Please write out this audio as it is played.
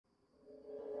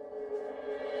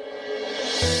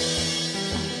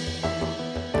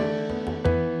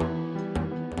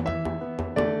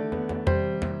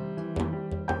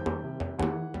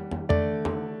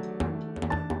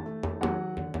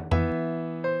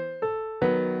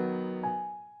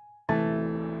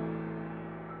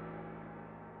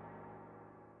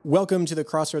Welcome to the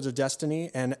Crossroads of Destiny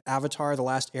and Avatar: The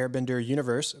Last Airbender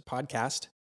universe podcast.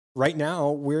 Right now,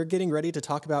 we're getting ready to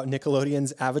talk about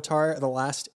Nickelodeon's Avatar: The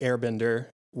Last Airbender,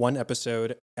 one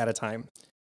episode at a time.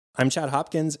 I'm Chad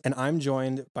Hopkins, and I'm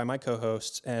joined by my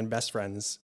co-hosts and best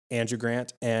friends, Andrew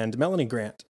Grant and Melanie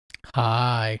Grant.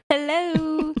 Hi.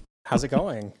 Hello. How's it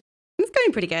going? It's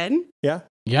going pretty good. Yeah,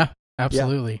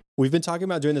 Absolutely. Yeah. We've been talking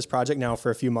about doing this project now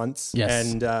for a few months.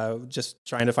 Yes. And just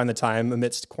trying to find the time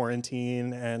amidst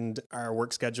quarantine and our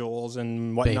work schedules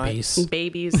and whatnot. Babies.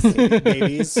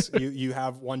 Babies. You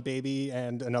have one baby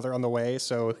and another on the way.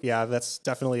 So yeah, that's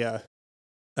definitely a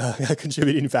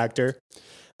contributing factor.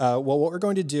 Well, what we're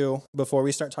going to do before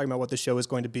we start talking about what the show is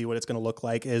going to be, what it's going to look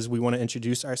like, is we want to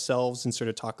introduce ourselves and sort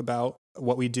of talk about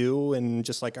what we do and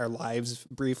just like our lives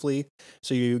briefly,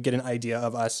 so you get an idea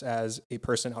of us as a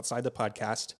person outside the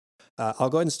podcast. I'll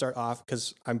go ahead and start off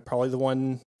because I'm probably the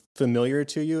one familiar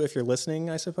to you if you're listening,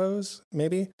 I suppose,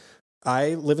 maybe.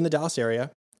 I live in the Dallas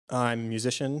area. I'm a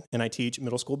musician and I teach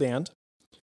middle school band.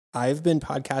 I've been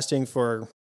podcasting for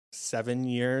 7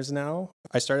 years now.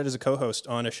 I started as a co-host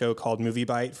on a show called Movie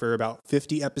Bite for about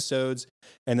 50 episodes.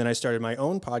 And then I started my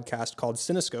own podcast called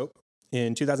Cinescope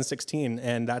in 2016.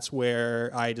 And that's where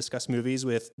I discuss movies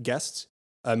with guests,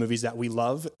 movies that we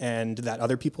love and that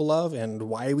other people love and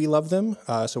why we love them.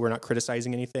 So we're not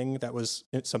criticizing anything. That was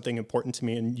something important to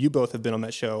me. And you both have been on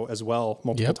that show as well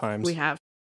multiple times. We have.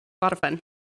 A lot of fun.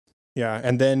 Yeah.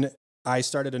 And then I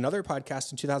started another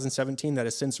podcast in 2017 that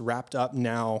has since wrapped up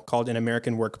now called An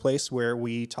American Workplace, where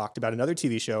we talked about another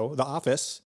TV show, The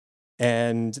Office.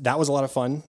 And that was a lot of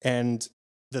fun. And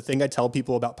the thing I tell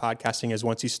people about podcasting is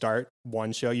once you start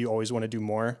one show, you always want to do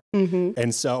more. Mm-hmm.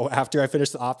 And so after I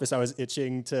finished The Office, I was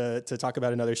itching to talk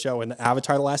about another show. And the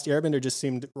Avatar: The Last Airbender just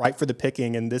seemed right for the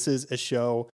picking. And this is a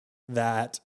show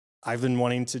that I've been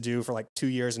wanting to do for like 2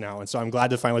 years now. And so I'm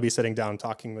glad to finally be sitting down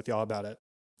talking with y'all about it.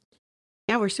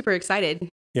 Yeah, we're super excited.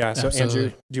 Yeah. So Absolutely.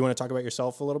 Andrew, do you want to talk about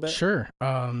yourself a little bit? Sure.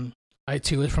 I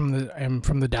too am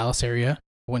from the Dallas area.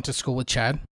 Went to school with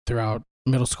Chad throughout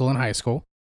middle school and high school.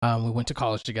 We went to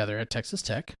college together at Texas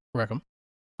Tech, Rackham.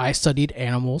 I studied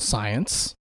animal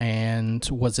science and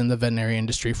was in the veterinary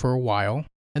industry for a while,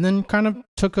 and then kind of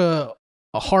took a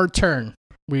hard turn.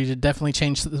 We definitely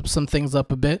changed some things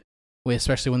up a bit,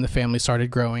 especially when the family started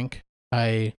growing.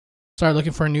 I started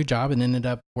looking for a new job and ended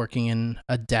up working in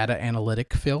a data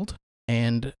analytic field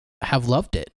and have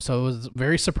loved it. So it was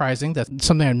very surprising that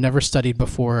something I've never studied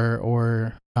before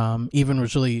or even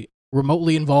was really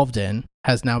remotely involved in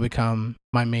has now become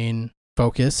my main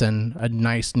focus and a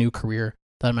nice new career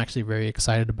that I'm actually very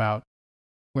excited about.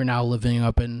 We're now living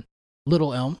up in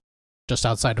Little Elm, just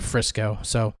outside of Frisco.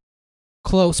 So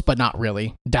close, but not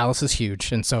really. Dallas is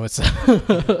huge, and so it's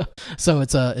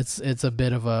it's a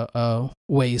bit of a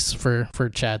ways for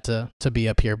Chad to be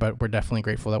up here, but we're definitely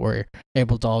grateful that we're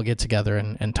able to all get together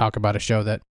and talk about a show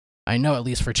that I know, at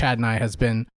least for Chad and I, has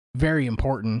been very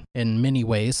important in many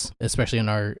ways, especially in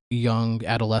our young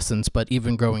adolescence, but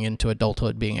even growing into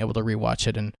adulthood, being able to rewatch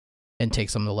it and take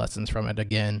some of the lessons from it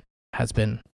again has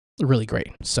been really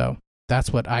great. So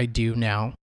that's what I do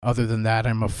now. Other than that,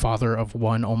 I'm a father of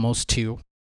one, almost two,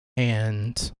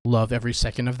 and love every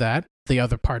second of that. The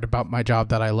other part about my job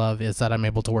that I love is that I'm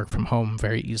able to work from home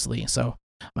very easily. So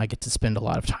I get to spend a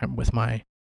lot of time with my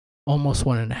almost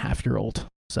 1.5-year-old.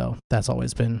 So that's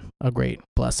always been a great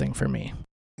blessing for me.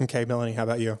 Okay, Melanie, how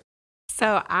about you?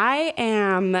 So I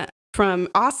am from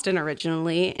Austin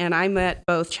originally, and I met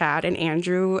both Chad and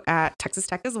Andrew at Texas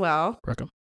Tech as well. Welcome.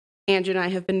 Andrew and I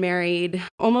have been married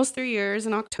almost 3 years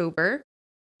in October.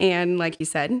 And like you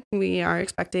said, we are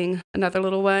expecting another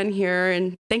little one here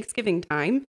in Thanksgiving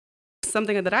time.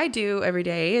 Something that I do every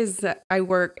day is that I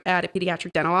work at a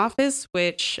pediatric dental office,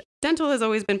 which dental has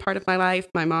always been part of my life.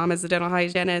 My mom is a dental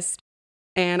hygienist,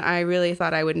 and I really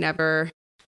thought I would never,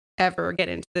 ever get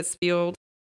into this field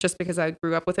just because I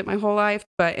grew up with it my whole life,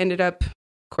 but ended up, of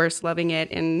course, loving it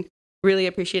and really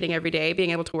appreciating every day being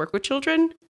able to work with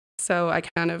children. So I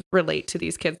kind of relate to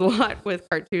these kids a lot with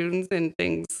cartoons and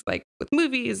things like with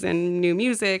movies and new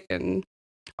music and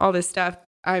all this stuff.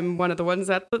 I'm one of the ones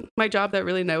at my job that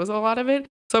really knows a lot of it.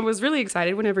 So I was really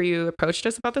excited whenever you approached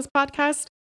us about this podcast,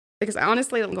 because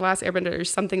honestly, The Last Airbender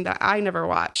is something that I never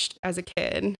watched as a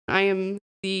kid. I am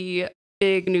the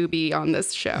big newbie on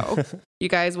this show. You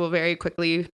guys will very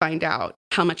quickly find out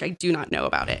how much I do not know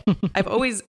about it. I've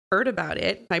always heard about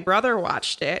it. My brother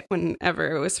watched it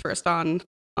whenever it was first on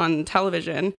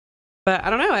television, but I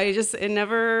don't know. It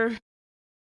never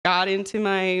got into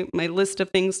my list of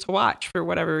things to watch for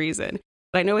whatever reason.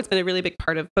 But I know it's been a really big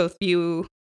part of both you,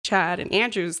 Chad, and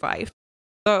Andrew's life.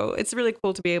 So it's really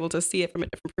cool to be able to see it from a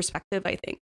different perspective, I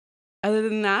think. other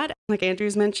than that, like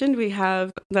Andrew's mentioned, we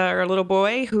have our little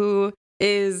boy who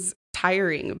is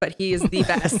tiring, but he is the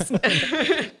best.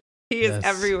 He is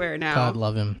everywhere now. God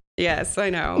love him. Yes, I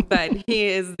know. But he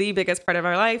is the biggest part of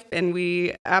our life, and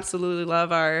we absolutely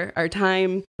love our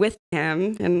time with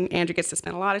him. And Andrew gets to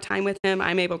spend a lot of time with him.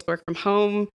 I'm able to work from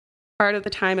home part of the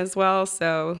time as well.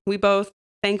 So we both,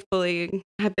 thankfully,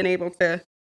 have been able to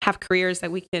have careers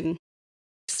that we can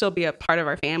still be a part of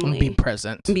our family. Be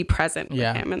present. Be present with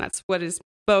him. And that's what has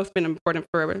both been important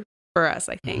for us,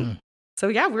 I think. Mm-hmm. So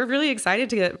yeah, we're really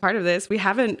excited to get part of this. We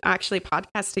haven't actually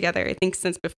podcasted together, I think,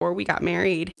 since before we got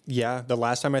married. Yeah, the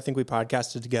last time I think we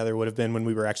podcasted together would have been when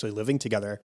we were actually living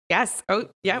together. Yes. Oh,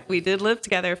 yeah, we did live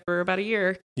together for about a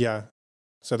year. Yeah.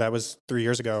 So that was 3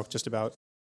 years ago, just about.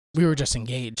 We were just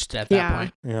engaged at that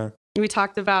point. Yeah. We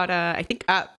talked about, I think,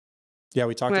 Up. Yeah,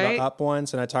 we talked about Up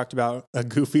once, and I talked about a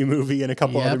Goofy movie and a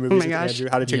couple other movies with Andrew.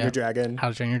 How to Train Your Dragon. How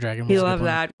to Train Your Dragon. We love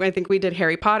that. I think we did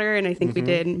Harry Potter, and I think we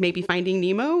did maybe Finding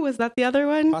Nemo. Was that the other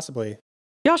one? Possibly.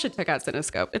 Y'all should check out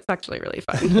Cinescope. It's actually really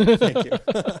fun. Thank you.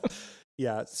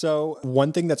 Yeah. So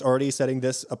one thing that's already setting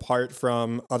this apart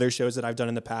from other shows that I've done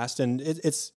in the past, and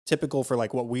it's typical for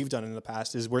like what we've done in the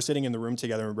past, is we're sitting in the room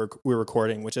together and we're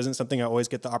recording, which isn't something I always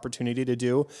get the opportunity to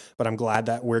do, but I'm glad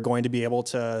that we're going to be able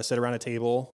to sit around a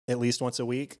table at least once a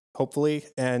week, hopefully,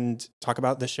 and talk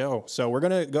about the show. So we're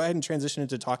going to go ahead and transition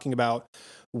into talking about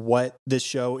what this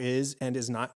show is and is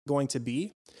not going to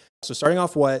be. So starting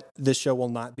off what this show will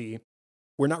not be,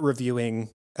 we're not reviewing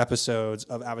episodes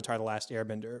of Avatar: The Last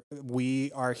Airbender.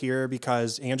 We are here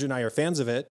because Andrew and I are fans of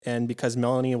it, and because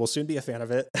Melanie will soon be a fan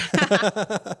of it.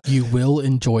 You will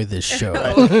enjoy this show.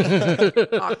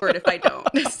 Awkward if I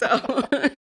don't. So,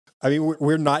 I mean,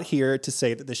 we're not here to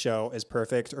say that the show is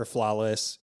perfect or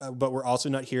flawless, but we're also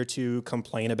not here to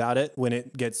complain about it when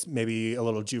it gets maybe a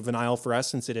little juvenile for us,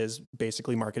 since it is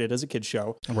basically marketed as a kid's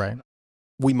show. Right.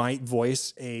 We might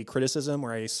voice a criticism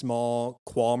or a small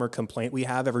qualm or complaint we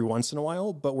have every once in a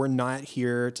while, but we're not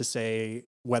here to say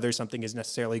whether something is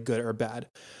necessarily good or bad.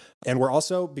 And we're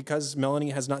also, because Melanie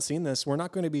has not seen this, we're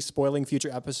not going to be spoiling future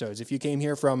episodes. If you came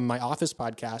here from my Office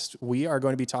podcast, we are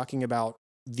going to be talking about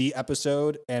the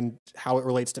episode and how it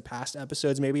relates to past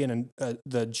episodes maybe, and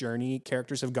the journey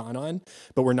characters have gone on,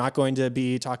 but we're not going to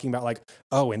be talking about like,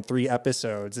 oh, in 3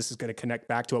 episodes this is going to connect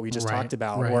back to what we just talked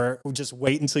about, or just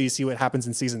wait until you see what happens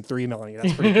in season 3, Melanie.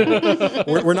 That's pretty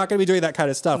cool. we're not going to be doing that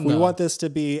kind of stuff. No. We want this to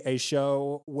be a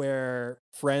show where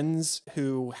friends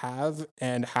who have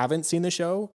and haven't seen the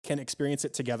show can experience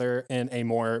it together in a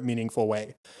more meaningful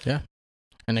way. Yeah.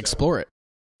 And explore it.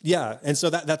 Yeah, and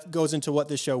so that goes into what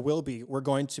this show will be. We're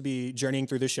going to be journeying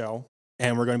through the show,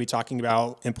 and we're going to be talking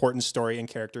about important story and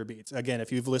character beats. Again,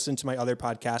 if you've listened to my other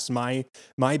podcasts,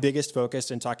 my biggest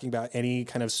focus in talking about any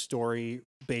kind of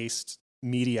story-based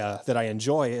media that I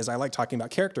enjoy is I like talking about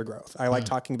character growth. I like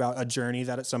talking about a journey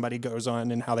that somebody goes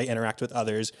on and how they interact with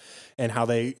others and how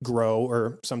they grow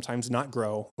or sometimes not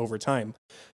grow over time.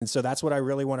 And so that's what I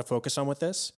really want to focus on with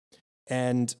this.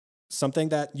 And something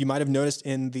that you might have noticed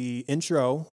in the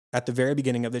intro at the very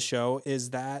beginning of the show is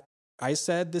that I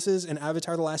said this is an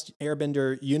Avatar: The Last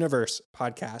Airbender universe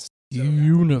podcast.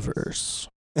 Universe.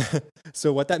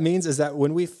 So what that means is that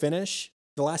when we finish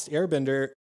The Last Airbender,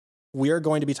 we are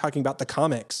going to be talking about the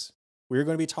comics. We're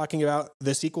going to be talking about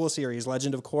the sequel series,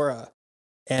 Legend of Korra.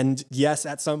 And yes,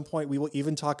 at some point we will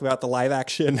even talk about the live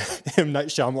action M. Night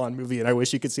Shyamalan movie. And I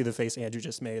wish you could see the face Andrew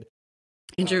just made.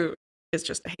 Andrew is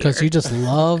just a hater. Because you just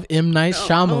love M. Night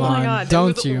Shyamalan, oh my God,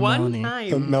 don't you, Melanie?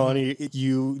 Melanie,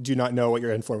 you do not know what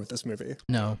you're in for with this movie.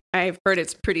 No. I've heard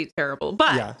it's pretty terrible,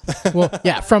 but... Yeah. Well,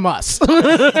 yeah, from us.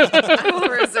 I will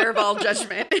reserve all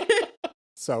judgment.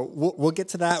 So we'll get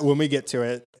to that when we get to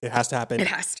it. It has to happen. It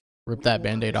has to. Rip that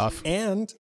Band-Aid off.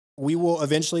 And we will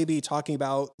eventually be talking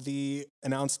about the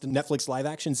announced Netflix live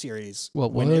action series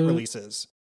when it releases,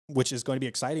 which is going to be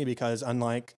exciting because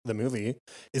unlike the movie,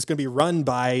 it's going to be run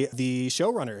by the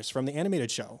showrunners from the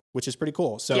animated show, which is pretty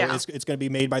cool. So it's going to be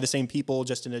made by the same people,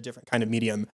 just in a different kind of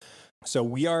medium. So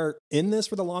we are in this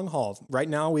for the long haul. Right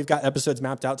now, we've got episodes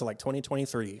mapped out to like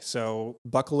 2023. So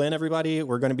buckle in, everybody.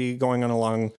 We're going to be going on a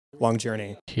long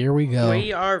journey. Here we go.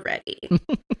 We are ready.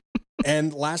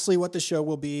 And lastly, what the show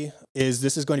will be is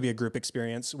this is going to be a group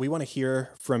experience. We want to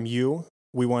hear from you.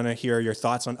 We want to hear your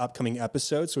thoughts on upcoming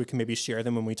episodes so we can maybe share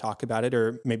them when we talk about it,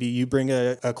 or maybe you bring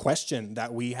a question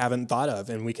that we haven't thought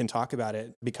of and we can talk about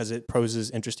it because it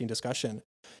poses interesting discussion.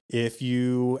 If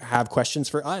you have questions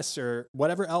for us or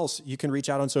whatever else, you can reach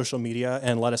out on social media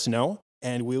and let us know,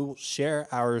 and we will share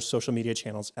our social media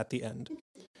channels at the end.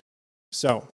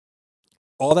 So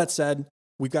all that said,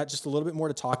 we've got just a little bit more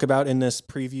to talk about in this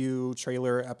preview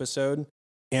trailer episode.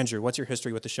 Andrew, what's your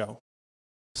history with the show?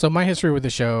 So my history with the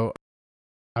show,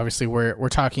 obviously we're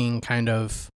talking kind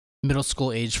of middle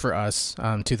school age for us,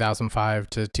 2005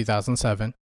 to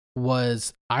 2007,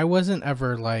 was I wasn't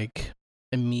ever like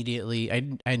immediately,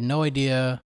 I had no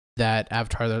idea that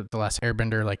Avatar the Last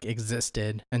Airbender like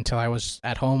existed until I was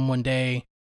at home one day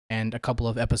and a couple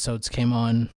of episodes came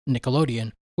on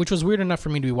Nickelodeon, which was weird enough for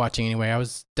me to be watching anyway. I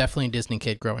was definitely a Disney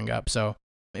kid growing up, so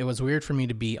it was weird for me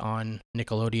to be on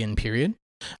Nickelodeon, period.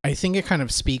 I think it kind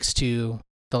of speaks to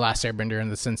The Last Airbender in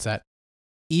the sense that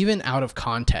even out of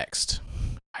context,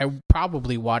 I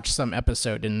probably watched some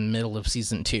episode in the middle of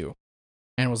season 2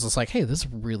 and was just like, hey, this is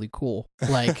really cool.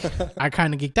 Like, I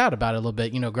kind of geeked out about it a little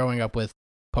bit, growing up with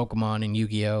Pokemon and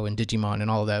Yu-Gi-Oh! And Digimon and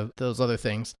all of those other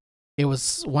things. It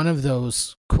was one of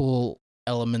those cool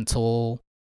elemental,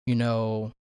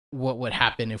 what would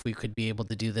happen if we could be able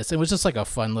to do this. It was just like a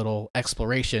fun little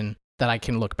exploration that I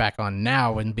can look back on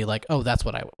now and be like, oh, that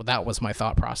was my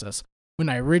thought process. When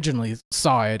I originally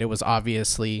saw it, it was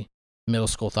obviously middle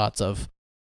school thoughts of,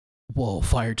 whoa,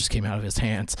 fire just came out of his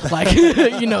hands. Like,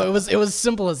 it was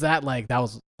simple as that. Like, that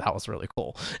was really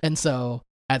cool. And so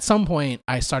at some point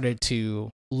I started to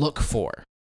look for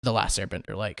The Last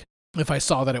Airbender. Like, if I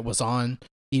saw that it was on,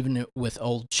 even with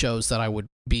old shows that I would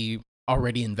be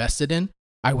already invested in,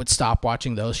 I would stop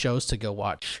watching those shows to go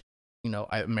watch,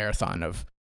 a marathon of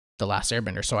The Last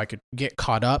Airbender, so I could get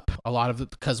caught up. A lot of it,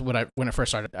 because when it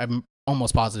first started, I'm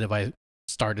almost positive I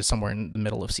started somewhere in the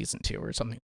middle of season 2 or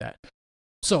something like that.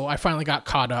 So I finally got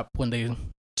caught up when they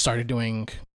started doing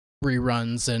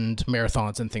reruns and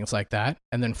marathons and things like that.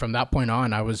 And then from that point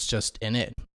on, I was just in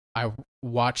it. I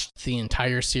watched the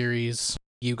entire series.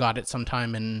 You got it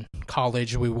sometime in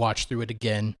college. We watched through it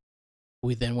again.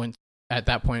 We then went, at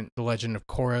that point, The Legend of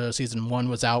Korra season 1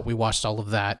 was out. We watched all of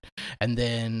that. And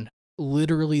then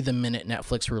literally the minute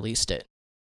Netflix released it,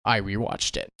 I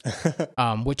rewatched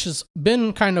it, which has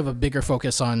been kind of a bigger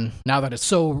focus on now that it's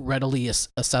so readily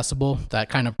accessible. That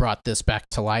kind of brought this back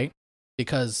to light,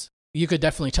 because you could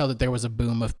definitely tell that there was a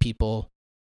boom of people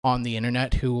on the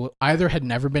internet who either had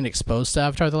never been exposed to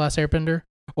Avatar: The Last Airbender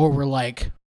or were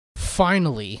like,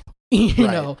 finally,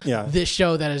 this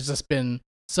show that has just been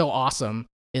so awesome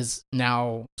is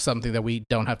now something that we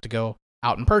don't have to go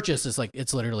out and purchase. Is like,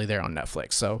 it's literally there on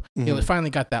Netflix. So it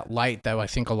finally got that light that I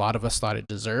think a lot of us thought it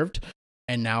deserved.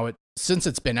 And now since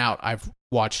it's been out, I've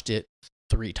watched it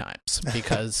 3 times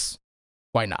because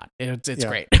why not? It's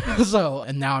great. So,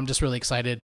 and now I'm just really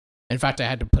excited. In fact, I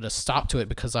had to put a stop to it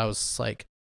because I was like,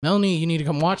 Melanie, you need to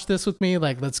come watch this with me.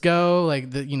 Like, let's go.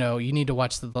 Like, you need to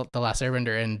watch the Last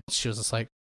Airbender. And she was just like,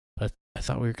 but I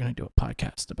thought we were going to do a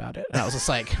podcast about it. And I was just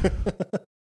like,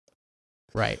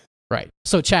 Right.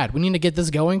 So, Chad, we need to get this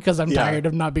going because I'm tired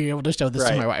of not being able to show this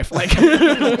to my wife. Like,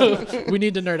 we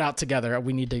need to nerd out together.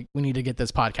 We need to get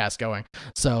this podcast going.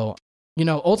 So,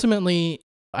 ultimately,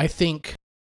 I think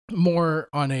more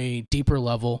on a deeper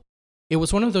level, it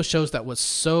was one of those shows that was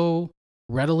so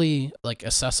readily like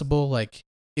accessible. Like,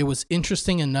 it was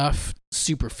interesting enough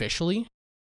superficially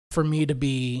for me to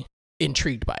be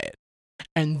intrigued by it.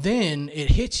 And then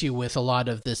it hits you with a lot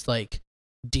of this like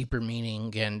deeper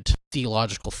meaning and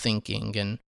theological thinking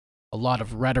and a lot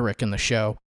of rhetoric in the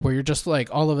show where you're just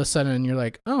like, all of a sudden you're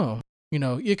like, oh,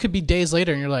 it could be days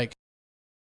later and you're like,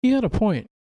 he had a point.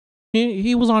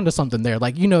 He was onto something there.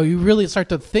 Like, you really start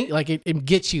to think, like it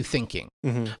gets you thinking.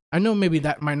 I know maybe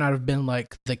that might not have been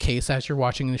like the case as you're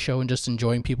watching the show and just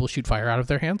enjoying people shoot fire out of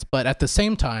their hands. But at the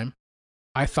same time,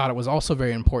 I thought it was also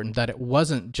very important that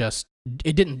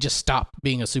it didn't just stop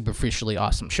being a superficially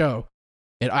awesome show.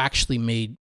 It actually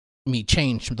made me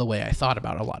change the way I thought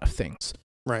about a lot of things.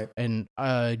 Right. And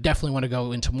I definitely want to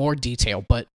go into more detail,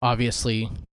 but obviously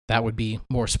that would be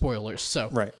more spoilers.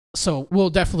 So we'll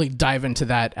definitely dive into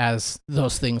that as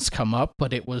those things come up.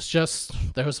 But it was just,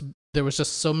 there was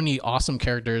just so many awesome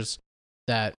characters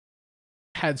that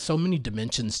had so many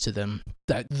dimensions to them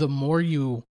that the more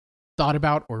you thought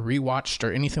about or rewatched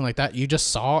or anything like that, you just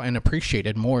saw and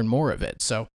appreciated more and more of it.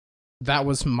 So that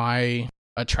was my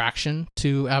attraction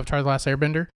to Avatar: The Last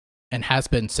Airbender and has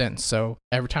been since. So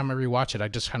every time I rewatch it, I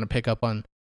just kind of pick up on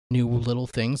new little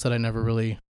things that I never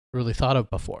really thought of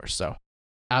before. So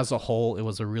as a whole, it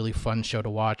was a really fun show to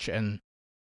watch and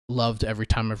loved every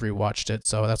time I've rewatched it.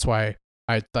 So that's why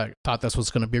I thought this was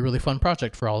going to be a really fun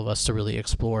project for all of us to really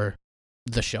explore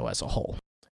the show as a whole.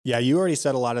 Yeah, you already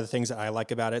said a lot of the things that I like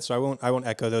about it, so I won't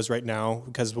echo those right now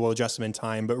because we'll adjust them in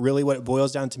time. But really what it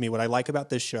boils down to me, what I like about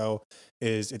this show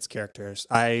is its characters.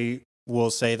 I will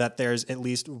say that there's at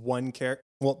least one character,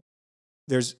 well,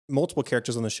 there's multiple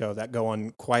characters on the show that go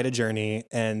on quite a journey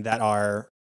and that are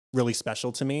really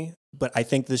special to me. But I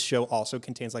think this show also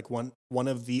contains like one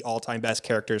of the all-time best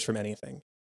characters from anything.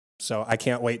 So I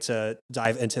can't wait to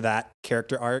dive into that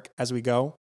character arc as we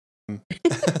go.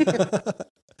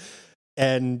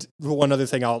 And one other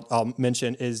thing I'll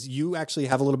mention is you actually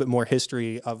have a little bit more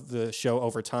history of the show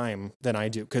over time than I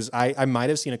do, because I might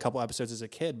have seen a couple episodes as a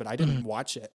kid, but I didn't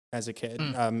watch it as a kid.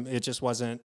 It just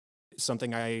wasn't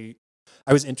something I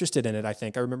was interested in it. I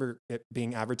think I remember it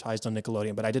being advertised on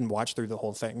Nickelodeon, but I didn't watch through the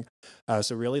whole thing.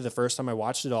 So really the first time I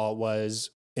watched it all was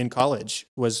in college,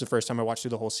 was the first time I watched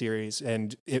through the whole series.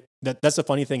 And that's the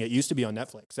funny thing. It used to be on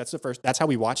Netflix. That's how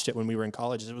we watched it when we were in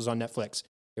college. It was on Netflix.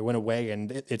 It went away,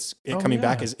 and it's coming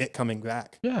back is it coming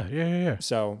back. Yeah.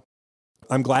 So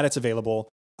I'm glad it's available.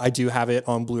 I do have it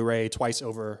on Blu-ray twice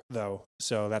over though.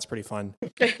 So that's pretty fun.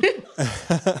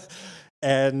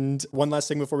 And one last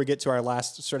thing before we get to our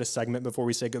last sort of segment before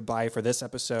we say goodbye for this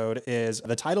episode is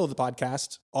the title of the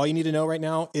podcast. All you need to know right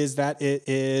now is that it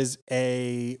is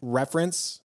a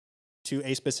reference to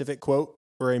a specific quote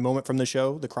or a moment from the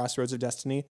show, The Crossroads of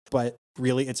Destiny. But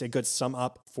really, it's a good sum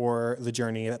up for the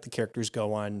journey that the characters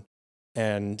go on.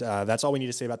 And that's all we need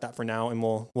to say about that for now. And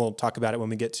we'll talk about it when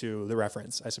we get to the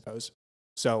reference, I suppose.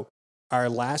 So our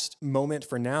last moment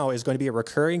for now is going to be a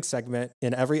recurring segment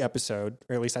in every episode,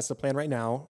 or at least that's the plan right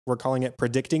now. We're calling it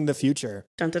Predicting the Future.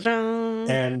 Dun, dun, dun.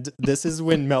 And this is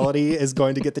when Melody is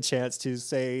going to get the chance to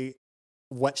say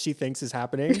what she thinks is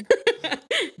happening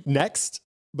next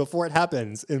before it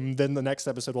happens. And then the next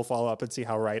episode will follow up and see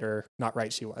how right or not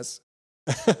right she was.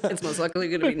 It's most likely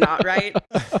going to be not right.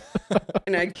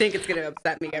 And I think it's going to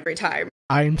upset me every time.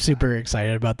 I'm super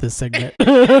excited about this segment.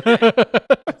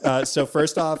 So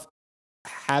first off,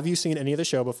 have you seen any of the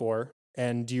show before?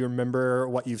 And do you remember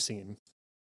what you've seen?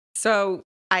 So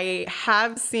I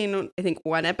have seen, I think,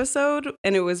 one episode,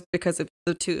 and it was because of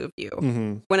the two of you.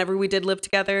 Mm-hmm. Whenever we did live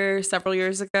together several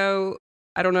years ago,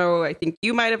 I don't know, I think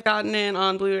you might have gotten it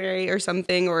on Blu-ray or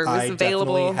something, or it was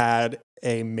available. I definitely had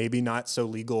a maybe not so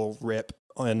legal rip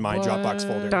in my Dropbox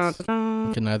folder. Dun, dun, dun.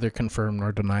 I can neither confirm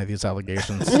nor deny these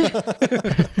allegations.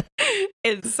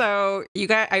 And so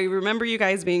I remember you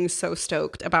guys being so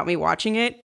stoked about me watching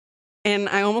it. And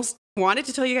I almost wanted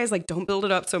to tell you guys, like, don't build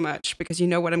it up so much, because you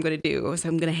know what I'm going to do is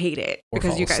I'm going to hate it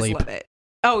because you guys love it.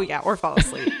 Oh, yeah. Or fall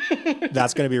asleep.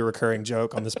 That's going to be a recurring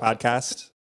joke on this podcast.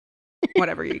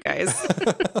 Whatever, you guys.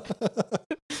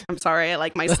 I'm sorry. I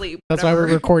like my sleep. That's why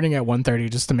we're recording at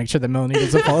 1:30, just to make sure that Melanie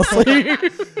doesn't fall asleep.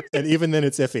 And even then,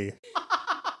 it's iffy.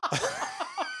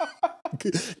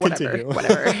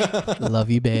 Whatever. Love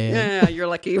you, babe. Yeah, you're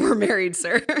lucky we're married,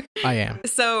 sir. I am.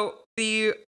 So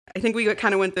I think we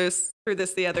kind of went through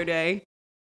this the other day.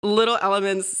 Little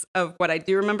elements of what I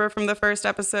do remember from the first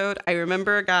episode. I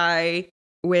remember a guy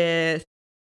with,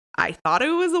 I thought it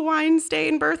was a wine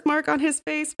stain birthmark on his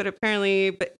face, but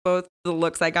apparently both the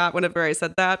looks I got whenever I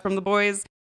said that from the boys,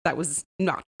 that was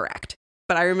not correct.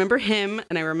 But I remember him,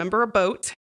 and I remember a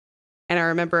boat, and I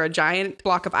remember a giant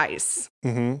block of ice.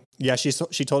 Mm-hmm. Yeah,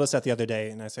 she told us that the other day,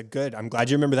 and I said, good, I'm glad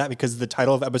you remember that, because the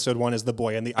title of episode 1 is The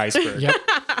Boy and the Iceberg. Yep.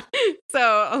 So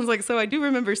I was like, so I do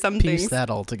remember some Piece things. that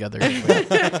all together.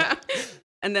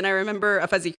 And then I remember a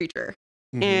fuzzy creature.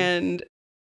 Mm-hmm. And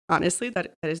honestly,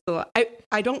 that is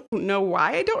I don't know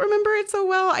why I don't remember it so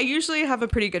well. I usually have a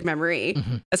pretty good memory,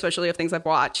 especially of things I've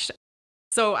watched.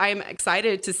 So I'm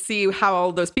excited to see how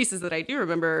all those pieces that I do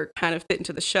remember kind of fit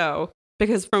into the show.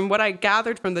 Because from what I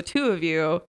gathered from the two of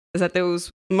you is that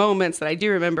those moments that I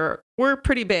do remember were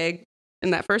pretty big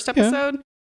in that first episode. Yeah.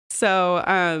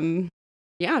 So,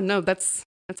 yeah, no, that's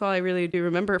all I really do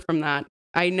remember from that.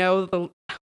 I know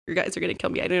you guys are going to kill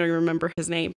me. I don't even remember his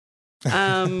name.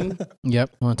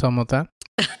 Yep. Want to tell him about that?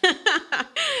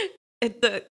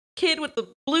 The kid with the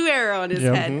blue arrow on his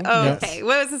head. Oh, yes. Okay.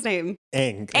 What was his name?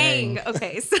 Aang.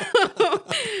 Okay. So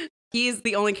he's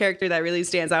the only character that really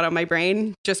stands out on my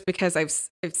brain, just because I've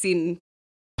seen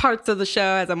parts of the show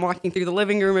as I'm walking through the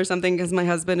living room or something, because my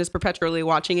husband is perpetually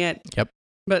watching it. Yep.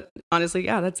 But honestly,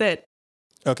 yeah, that's it.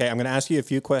 Okay, I'm going to ask you a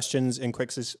few questions in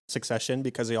quick succession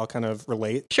because they all kind of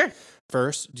relate. Sure.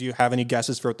 First, do you have any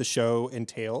guesses for what the show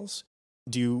entails?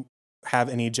 Do you have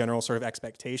any general sort of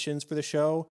expectations for the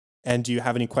show? And do you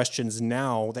have any questions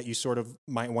now that you sort of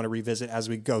might want to revisit as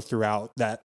we go throughout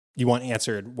that you want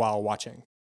answered while watching?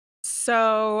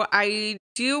 So I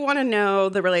do want to know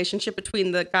the relationship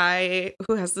between the guy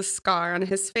who has the scar on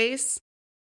his face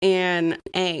and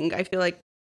Aang. I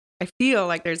feel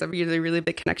like there's a really, really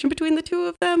big connection between the two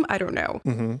of them. I don't know.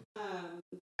 Mm-hmm.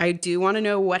 I do want to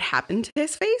know what happened to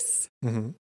his face. Mm-hmm.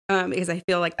 Because I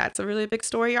feel like that's a really big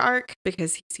story arc,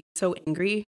 because he's so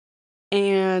angry.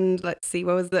 And let's see,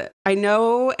 I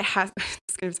know it has,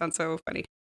 it's going to sound so funny.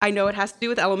 I know it has to do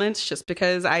with elements, just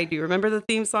because I do remember the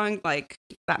theme song like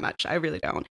that much. I really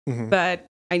don't. Mm-hmm. But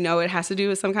I know it has to do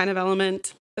with some kind of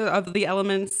element of the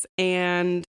elements.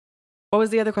 And what was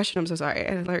the other question? I'm so sorry.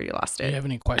 I already lost it. Do you have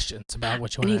any questions about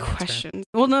what you want Any to answer? questions?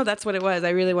 Well, no, that's what it was. I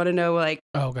really want to know, like,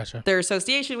 Oh, gotcha. their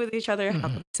association with each other, how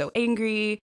they're so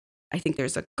angry. I think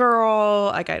there's a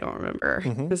girl. Like, I don't remember.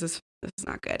 This is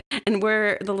not good. And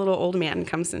where the little old man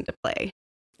comes into play.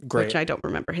 Great. Which I don't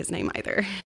remember his name either.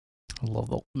 I love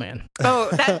the old man. Oh,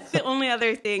 that's the only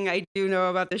other thing I do know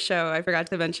about the show. I forgot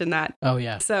to mention that. Oh,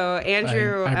 yeah. So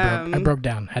Andrew, I broke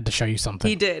down. Had to show you something.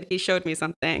 He did. He showed me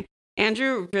something.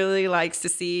 Andrew really likes to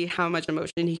see how much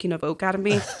emotion he can evoke out of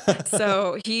me.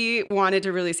 So he wanted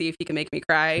to really see if he could make me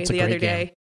cry the other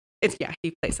day.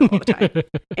 He plays it all the time.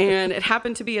 And it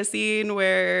happened to be a scene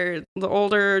where the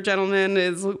older gentleman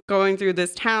is going through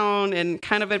this town, and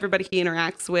kind of everybody he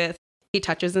interacts with, he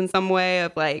touches in some way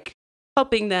of like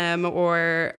helping them,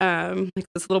 or like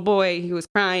this little boy who was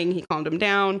crying, he calmed him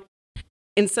down.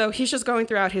 And so he's just going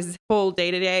throughout his whole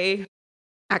day-to-day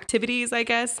activities, I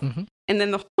guess. And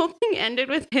then the whole thing ended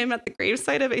with him at the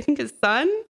gravesite of, I think, his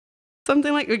son.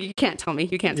 Something like, you can't tell me.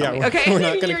 You can't tell me. Okay. We're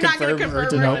not going to confirm or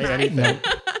deny anything.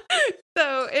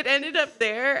 So it ended up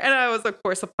there. And I was, of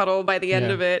course, a puddle by the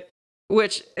end of it,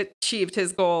 which achieved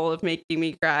his goal of making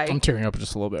me cry. I'm tearing up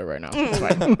just a little bit right now.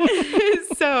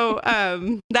 So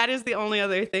that is the only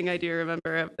other thing I do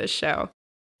remember of this show.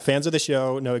 Fans of the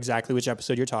show know exactly which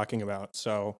episode you're talking about.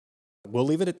 So we'll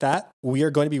leave it at that. We are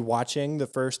going to be watching the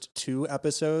first 2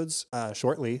 episodes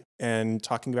shortly and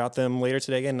talking about them later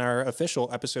today in our official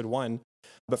episode 1.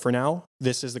 But for now,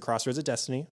 this is the Crossroads of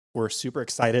Destiny. We're super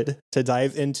excited to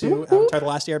dive into Avatar: The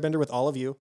Last Airbender with all of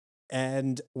you.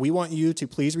 And we want you to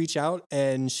please reach out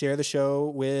and share the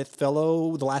show with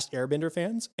fellow The Last Airbender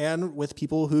fans and with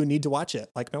people who need to watch it,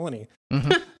 like Melanie.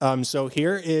 So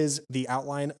here is the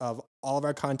outline of all of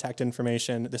our contact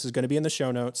information. This is going to be in the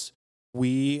show notes.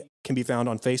 We can be found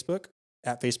on Facebook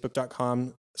at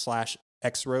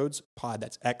facebook.com/xroadspod.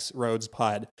 That's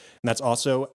xroadspod. And that's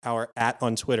also our @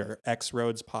 on Twitter,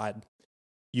 xroadspod.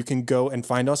 You can go and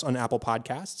find us on Apple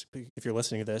Podcasts. If you're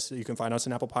listening to this, you can find us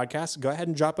on Apple Podcasts. Go ahead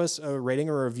and drop us a rating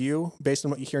or a review based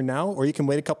on what you hear now, or you can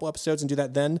wait a couple episodes and do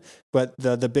that then. But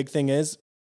the big thing is,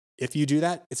 if you do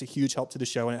that, it's a huge help to the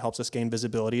show and it helps us gain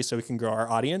visibility so we can grow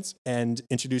our audience and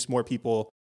introduce more people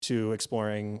to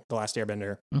exploring The Last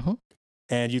Airbender.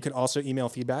 And you can also email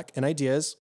feedback and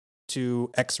ideas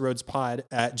to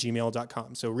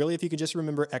xroadspod@gmail.com. So really, if you could just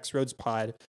remember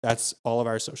xroadspod, that's all of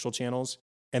our social channels.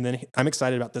 And then I'm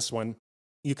excited about this one.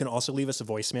 You can also leave us a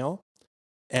voicemail.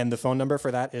 And the phone number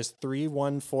for that is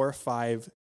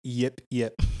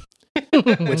 3145-YIP-YIP,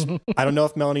 which I don't know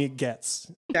if Melanie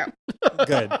gets. Yeah.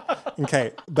 Good.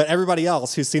 Okay. But everybody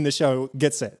else who's seen the show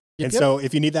gets it. And so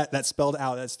if you need that spelled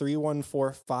out, that's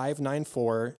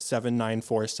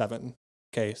 314-594-7947.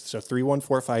 Okay. So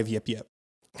 3145-YIP-YIP.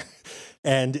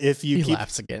 And if you He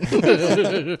laughs again.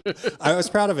 I was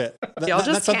proud of it. Y'all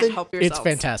just can't help yourselves. It's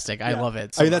fantastic. I love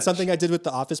it. I mean, that's something I did with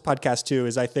the Office podcast too,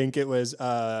 is I think it was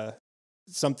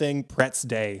something Pretz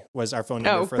Day was our phone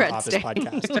number for the Office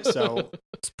podcast. So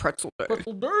it's Pretzel Day.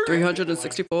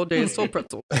 364 days till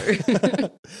Pretzel Day.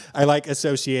 I like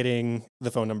associating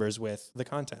the phone numbers with the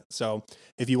content. So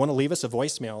if you want to leave us a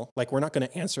voicemail, like, we're not going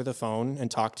to answer the phone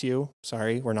and talk to you.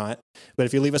 Sorry, we're not. But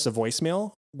if you leave us a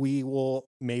voicemail, we will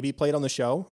maybe play it on the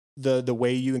show. The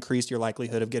way you increase your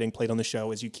likelihood of getting played on the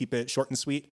show is you keep it short and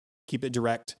sweet, keep it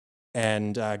direct,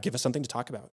 and give us something to talk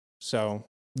about. So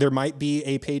there might be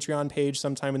a Patreon page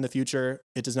sometime in the future.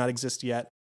 It does not exist yet,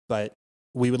 but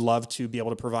we would love to be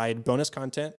able to provide bonus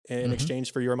content in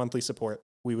exchange for your monthly support.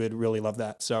 We would really love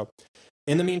that. So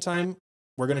in the meantime,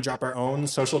 we're going to drop our own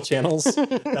social channels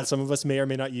that some of us may or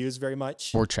may not use very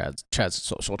much. Or Chad's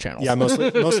social channels. Yeah,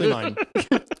 mostly mine.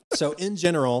 So in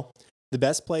general, the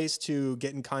best place to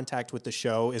get in contact with the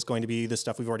show is going to be the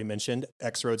stuff we've already mentioned,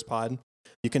 xroadspod.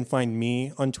 You can find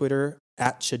me on Twitter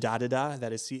at Chadadada.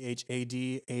 That is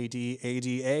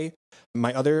CHADADADA.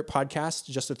 My other podcasts,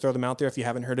 just to throw them out there if you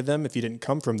haven't heard of them, if you didn't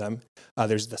come from them,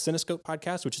 there's the Cinescope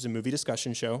podcast, which is a movie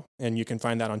discussion show. And you can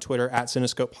find that on Twitter at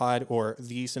CinescopePod or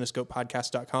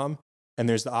thecinescopepodcast.com. And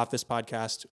there's the Office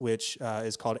podcast, which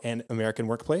is called An American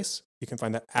Workplace. You can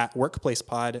find that at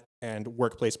WorkplacePod and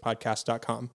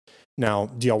workplacepodcast.com. Now,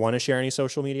 do y'all want to share any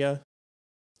social media?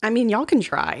 I mean, y'all can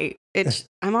try.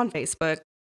 I'm on Facebook.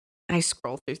 I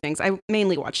scroll through things. I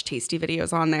mainly watch tasty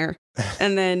videos on there.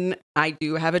 And then I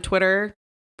do have a Twitter.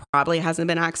 Probably hasn't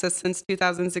been accessed since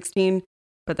 2016.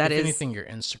 But that is anything, your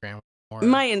Instagram. Or...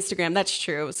 My Instagram, that's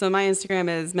true. So my Instagram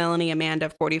is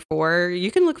MelanieAmanda44.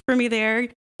 You can look for me there.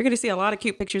 You're going to see a lot of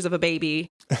cute pictures of a baby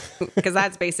because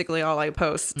that's basically all I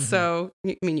post. So,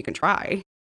 I mean, you can try.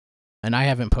 And I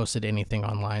haven't posted anything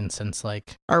online since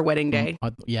like Our wedding day.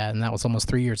 Yeah, and that was almost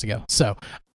 3 years ago. So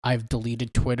I've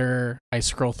deleted Twitter. I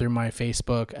scroll through my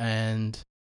Facebook, and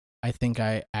I think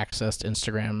I accessed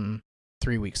Instagram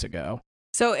 3 weeks ago.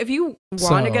 So if you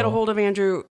want to get a hold of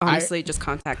Andrew, honestly, just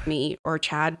contact me or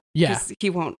Chad. Yeah. Because he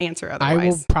won't answer otherwise. I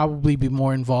will probably be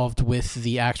more involved with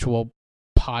the actual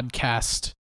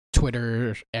podcast,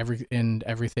 Twitter,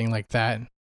 everything like that.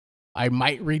 I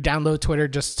might re-download Twitter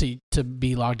just to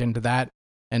be logged into that,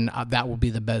 and that will be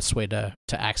the best way to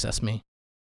access me.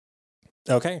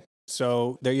 Okay,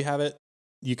 so there you have it.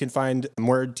 You can find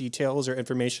more details or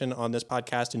information on this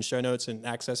podcast in show notes and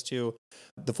access to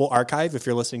the full archive. If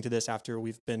you're listening to this after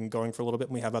we've been going for a little bit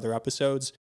and we have other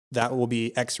episodes, that will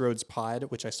be Xroads Pod,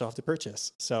 which I still have to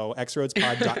purchase. So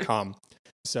xroadspod.com.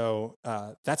 So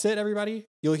that's it, everybody.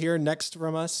 You'll hear next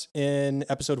from us in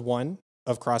episode 1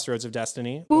 of Crossroads of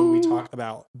Destiny, when we talk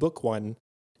about book 1,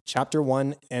 chapter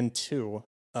 1 and 2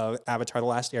 of Avatar: The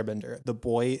Last Airbender, The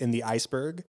Boy in the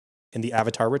Iceberg, and The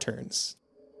Avatar Returns.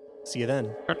 See you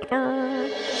then.